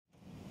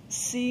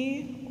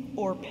See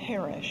or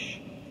perish,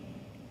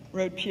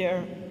 wrote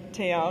Pierre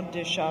Teilhard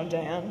de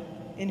Chardin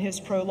in his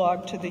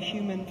prologue to The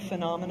Human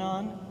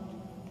Phenomenon.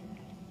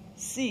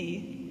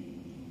 See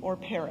or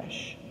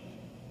perish.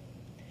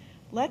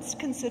 Let's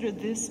consider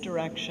this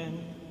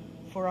direction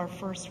for our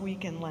first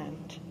week in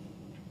Lent.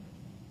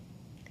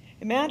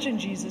 Imagine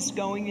Jesus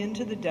going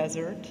into the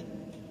desert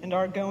and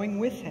our going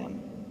with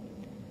him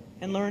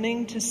and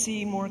learning to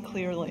see more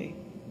clearly.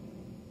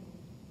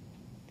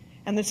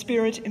 And the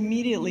Spirit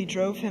immediately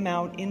drove him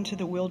out into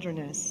the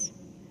wilderness.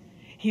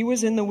 He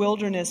was in the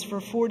wilderness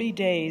for 40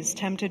 days,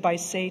 tempted by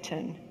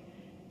Satan,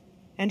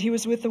 and he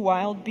was with the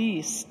wild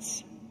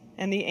beasts,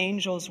 and the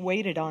angels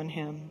waited on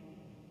him.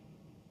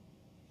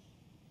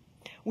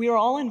 We are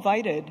all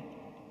invited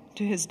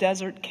to his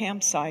desert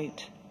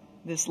campsite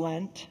this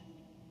Lent.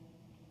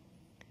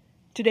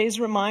 Today's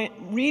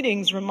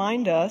readings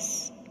remind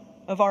us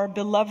of our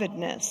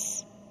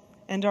belovedness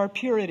and our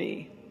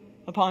purity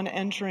upon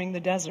entering the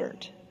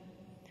desert.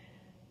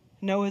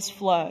 Noah's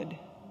flood,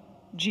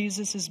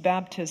 Jesus'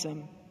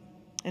 baptism,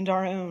 and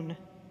our own.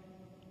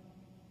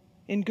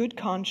 In good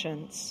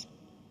conscience,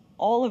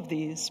 all of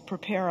these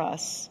prepare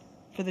us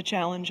for the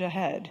challenge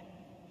ahead.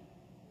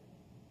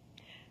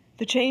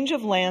 The change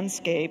of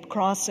landscape,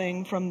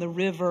 crossing from the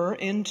river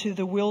into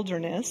the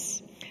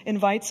wilderness,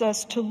 invites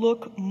us to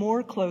look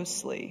more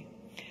closely,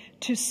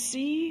 to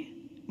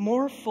see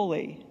more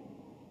fully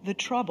the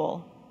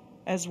trouble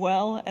as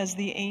well as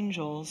the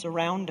angels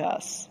around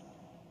us.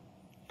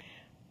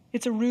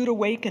 It's a rude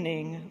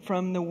awakening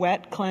from the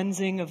wet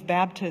cleansing of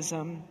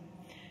baptism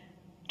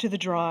to the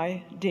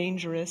dry,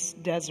 dangerous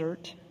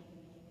desert.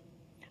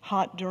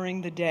 Hot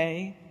during the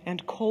day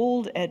and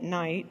cold at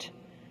night,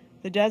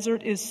 the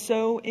desert is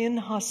so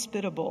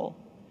inhospitable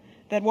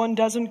that one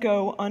doesn't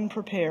go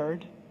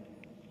unprepared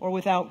or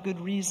without good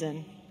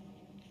reason.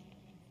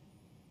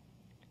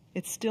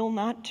 It's still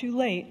not too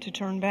late to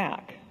turn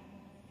back.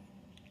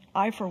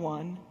 I, for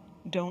one,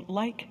 don't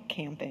like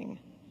camping.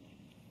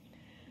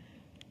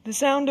 The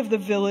sound of the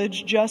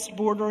village just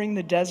bordering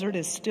the desert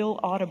is still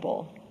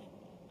audible.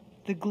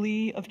 The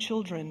glee of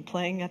children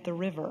playing at the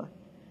river,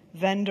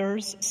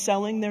 vendors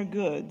selling their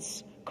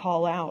goods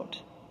call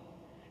out.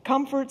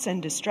 Comforts and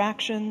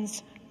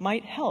distractions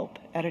might help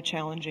at a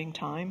challenging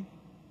time.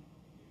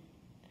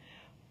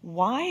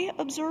 Why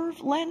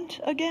observe Lent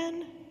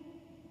again?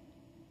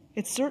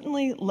 It's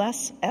certainly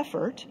less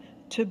effort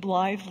to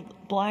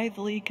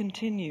blithely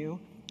continue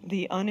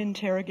the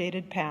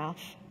uninterrogated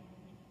path.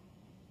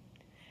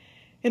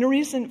 In a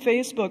recent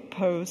Facebook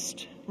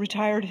post,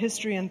 retired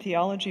history and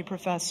theology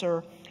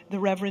professor, the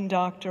Reverend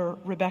Dr.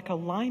 Rebecca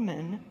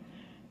Lyman,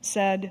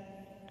 said,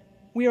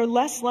 "We are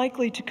less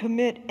likely to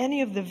commit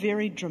any of the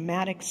very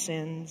dramatic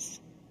sins.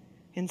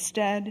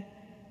 Instead,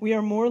 we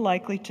are more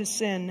likely to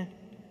sin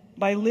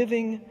by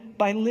living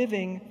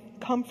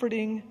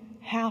comforting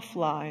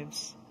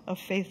half-lives of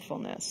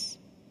faithfulness."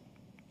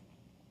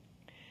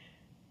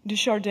 De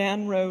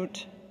Chardin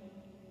wrote,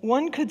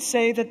 "One could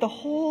say that the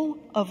whole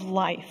of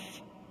life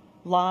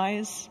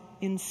lies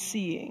in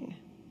seeing.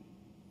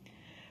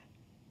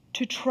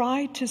 To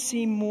try to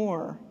see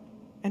more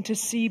and to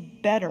see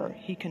better,"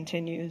 he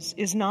continues,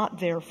 "is not,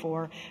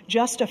 therefore,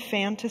 just a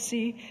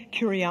fantasy,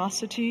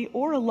 curiosity,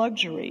 or a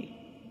luxury.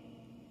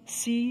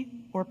 See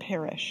or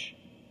perish.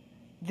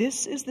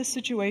 This is the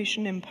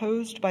situation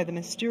imposed by the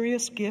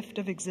mysterious gift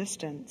of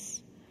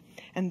existence,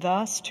 and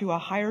thus, to a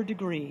higher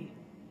degree,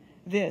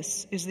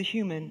 this is the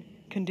human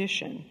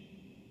condition.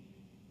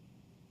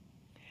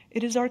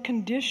 It is our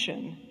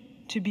condition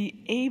to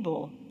be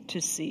able to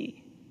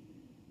see,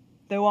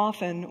 though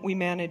often we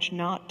manage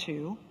not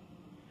to,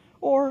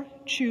 or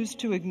choose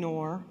to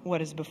ignore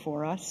what is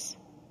before us.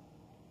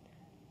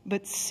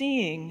 But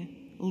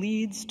seeing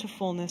leads to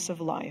fullness of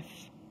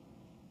life.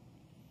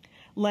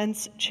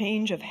 Lent's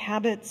change of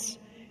habits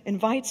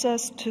invites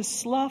us to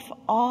slough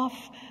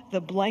off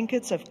the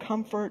blankets of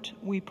comfort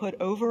we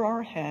put over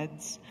our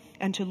heads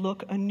and to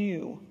look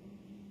anew.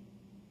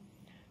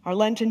 Our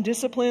Lenten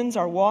disciplines,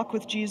 our walk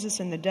with Jesus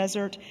in the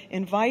desert,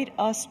 invite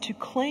us to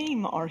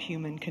claim our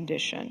human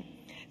condition,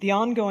 the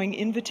ongoing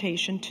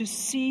invitation to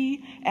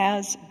see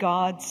as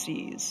God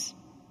sees,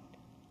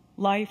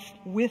 life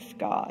with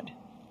God.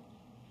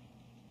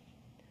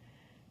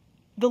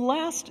 The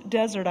last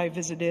desert I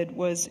visited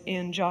was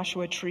in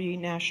Joshua Tree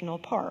National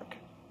Park,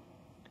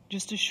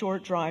 just a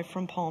short drive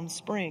from Palm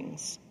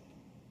Springs.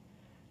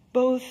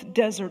 Both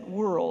desert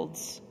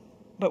worlds,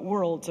 but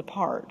worlds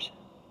apart.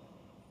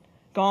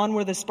 Gone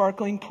were the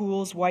sparkling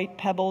pools,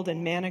 white-pebbled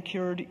and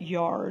manicured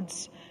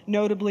yards,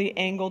 notably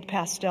angled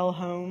pastel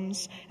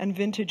homes, and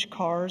vintage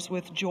cars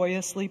with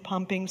joyously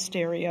pumping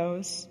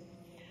stereos.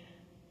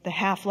 The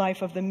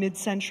half-life of the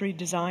mid-century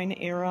design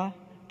era,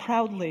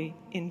 proudly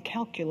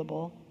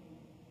incalculable.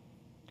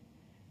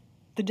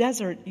 The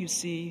desert, you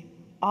see,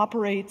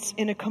 operates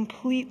in a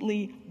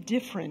completely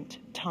different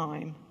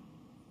time.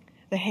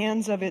 The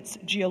hands of its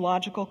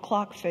geological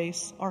clock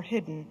face are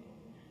hidden.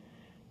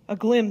 A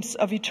glimpse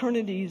of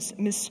eternity's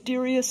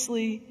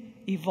mysteriously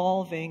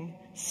evolving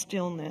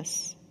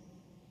stillness.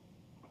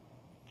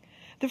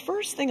 The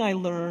first thing I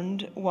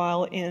learned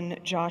while in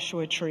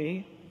Joshua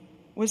Tree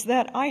was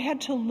that I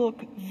had to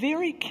look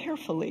very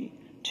carefully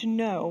to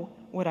know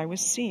what I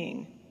was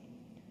seeing.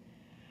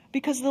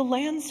 Because the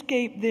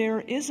landscape there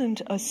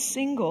isn't a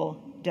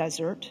single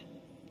desert,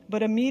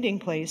 but a meeting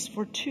place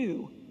for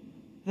two,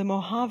 the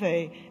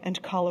Mojave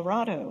and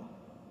Colorado.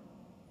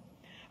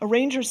 A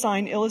ranger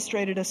sign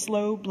illustrated a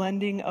slow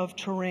blending of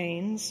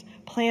terrains,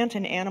 plant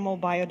and animal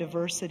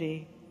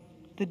biodiversity,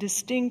 the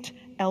distinct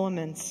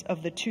elements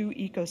of the two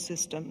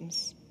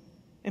ecosystems,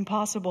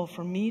 impossible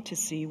for me to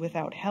see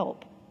without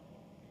help.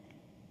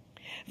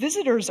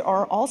 Visitors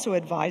are also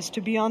advised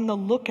to be on the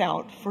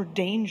lookout for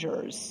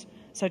dangers,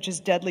 such as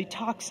deadly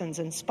toxins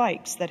and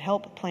spikes that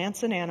help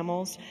plants and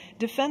animals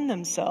defend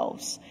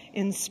themselves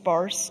in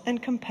sparse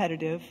and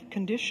competitive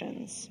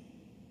conditions.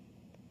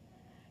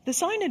 The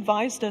sign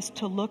advised us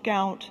to look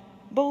out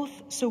both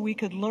so we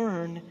could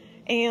learn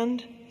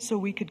and so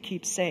we could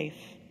keep safe.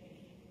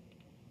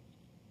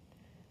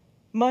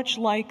 Much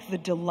like the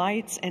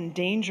delights and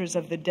dangers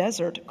of the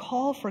desert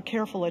call for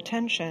careful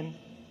attention,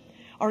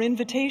 our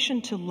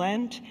invitation to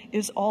Lent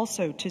is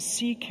also to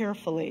see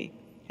carefully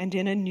and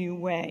in a new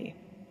way,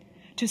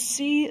 to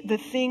see the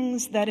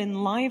things that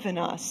enliven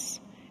us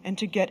and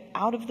to get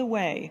out of the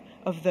way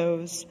of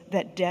those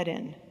that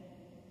deaden.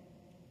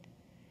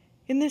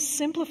 In this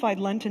simplified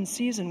Lenten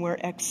season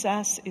where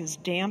excess is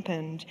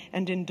dampened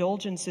and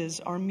indulgences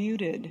are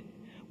muted,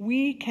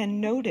 we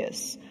can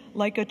notice,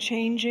 like a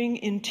changing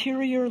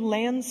interior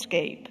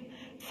landscape,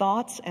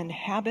 thoughts and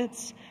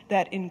habits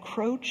that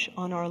encroach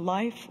on our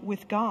life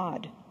with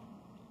God.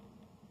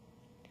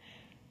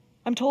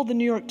 I'm told the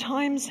New York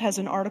Times has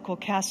an article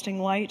casting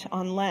light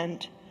on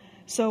Lent,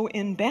 so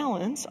in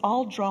balance,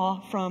 I'll draw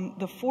from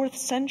the 4th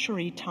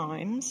century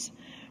Times,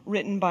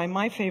 written by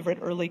my favorite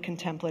early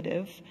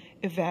contemplative,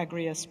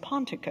 Evagrius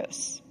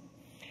Ponticus.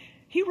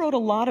 He wrote a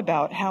lot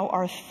about how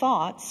our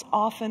thoughts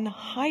often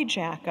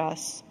hijack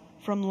us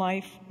from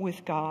life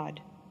with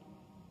God.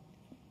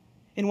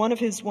 In one of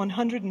his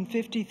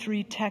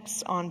 153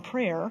 texts on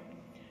prayer,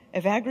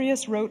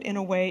 Evagrius wrote in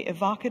a way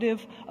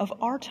evocative of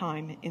our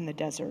time in the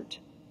desert.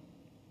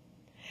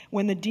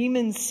 When the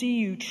demons see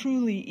you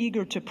truly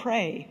eager to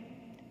pray,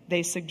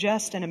 they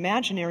suggest an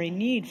imaginary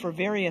need for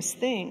various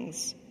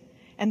things,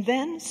 and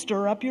then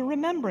stir up your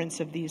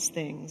remembrance of these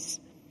things,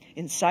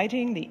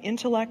 inciting the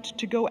intellect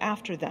to go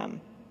after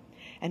them.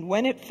 And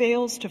when it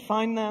fails to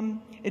find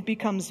them, it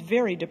becomes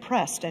very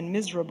depressed and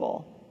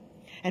miserable.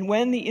 And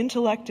when the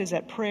intellect is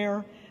at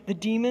prayer, the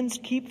demons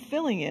keep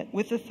filling it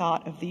with the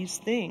thought of these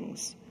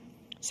things,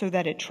 so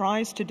that it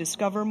tries to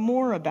discover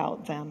more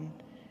about them,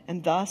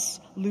 and thus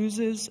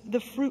loses the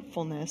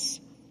fruitfulness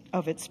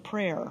of its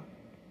prayer.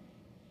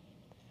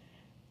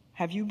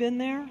 Have you been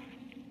there?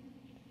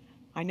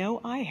 I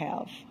know I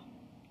have.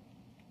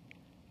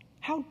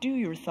 How do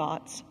your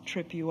thoughts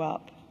trip you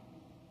up?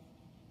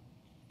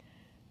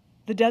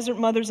 The desert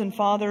mothers and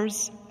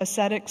fathers,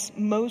 ascetics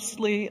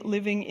mostly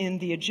living in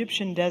the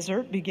Egyptian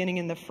desert, beginning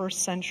in the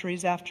first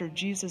centuries after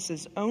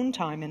Jesus' own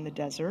time in the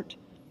desert,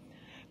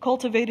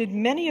 cultivated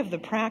many of the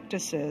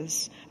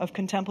practices of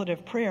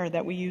contemplative prayer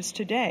that we use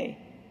today,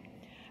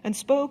 and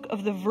spoke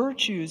of the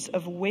virtues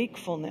of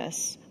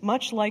wakefulness,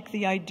 much like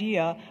the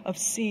idea of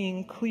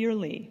seeing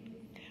clearly,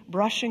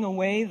 brushing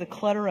away the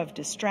clutter of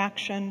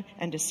distraction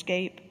and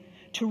escape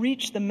to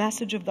reach the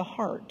message of the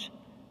heart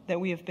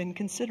that we have been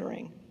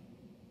considering.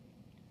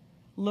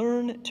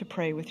 Learn to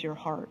pray with your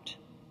heart,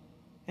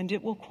 and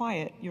it will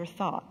quiet your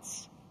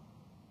thoughts.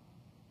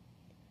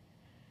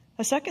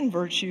 A second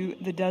virtue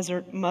the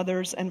desert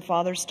mothers and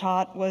fathers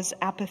taught was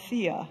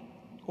apatheia,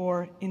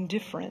 or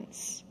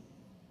indifference.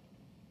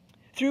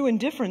 Through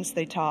indifference,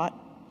 they taught,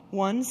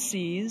 one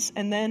sees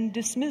and then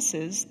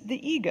dismisses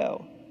the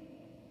ego.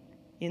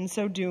 In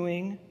so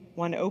doing,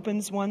 one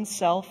opens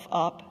oneself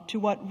up to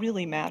what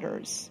really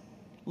matters,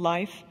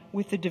 life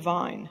with the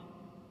divine.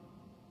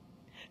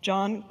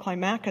 John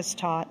Climacus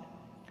taught,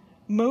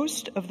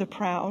 most of the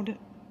proud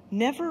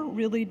never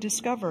really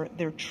discover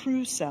their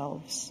true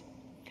selves,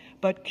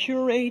 but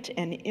curate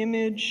an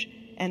image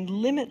and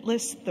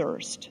limitless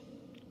thirst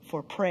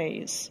for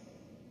praise.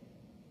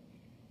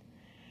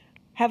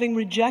 Having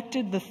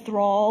rejected the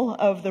thrall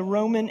of the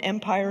Roman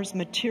Empire's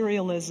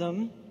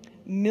materialism,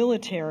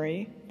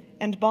 military,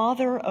 and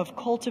bother of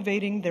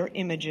cultivating their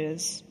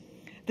images,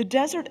 the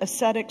desert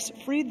ascetics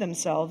freed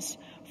themselves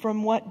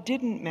from what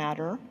didn't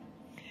matter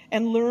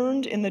and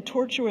learned in the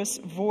tortuous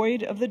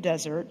void of the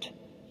desert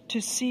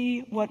to see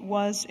what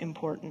was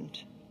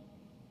important.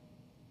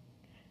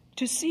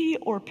 To see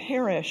or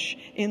perish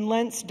in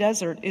Lent's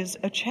desert is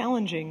a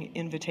challenging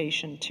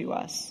invitation to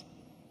us.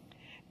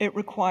 It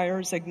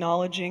requires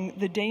acknowledging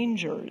the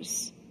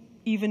dangers,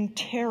 even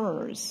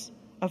terrors,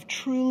 of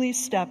truly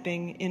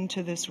stepping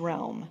into this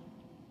realm.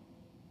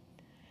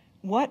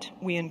 What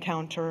we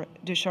encounter,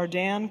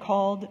 Desjardins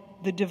called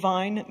the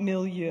divine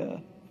milieu,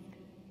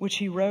 which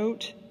he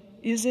wrote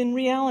is in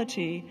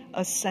reality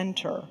a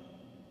center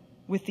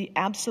with the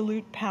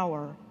absolute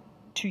power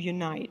to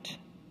unite.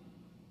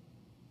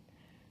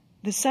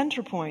 The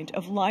center point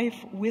of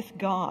life with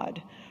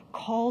God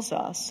calls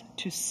us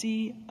to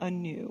see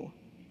anew.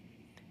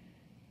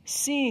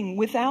 Seeing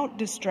without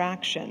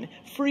distraction,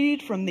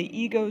 freed from the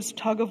ego's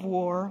tug of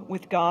war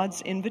with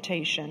God's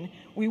invitation,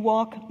 we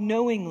walk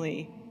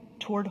knowingly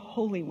toward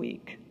Holy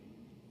Week.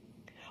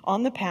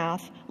 On the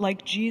path,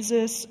 like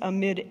Jesus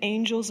amid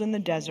angels in the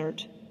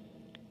desert,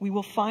 we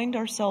will find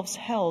ourselves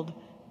held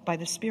by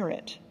the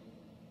Spirit.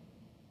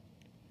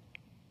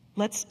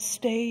 Let's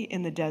stay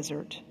in the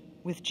desert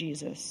with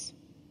Jesus.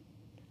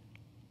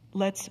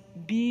 Let's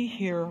be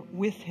here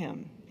with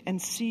him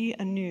and see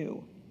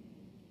anew.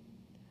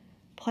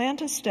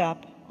 Plant a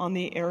step on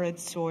the arid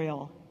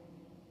soil.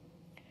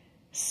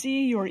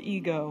 See your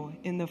ego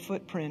in the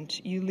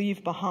footprint you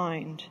leave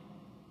behind.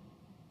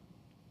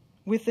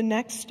 With the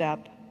next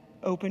step,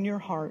 open your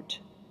heart.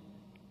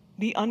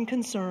 Be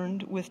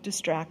unconcerned with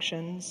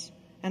distractions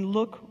and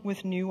look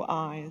with new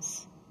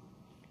eyes.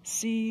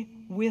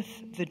 See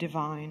with the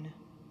divine.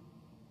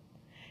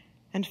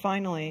 And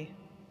finally,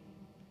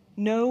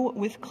 know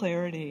with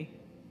clarity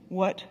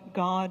what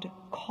God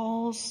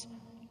calls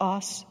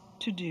us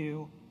to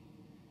do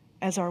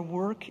as our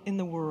work in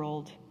the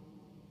world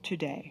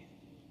today.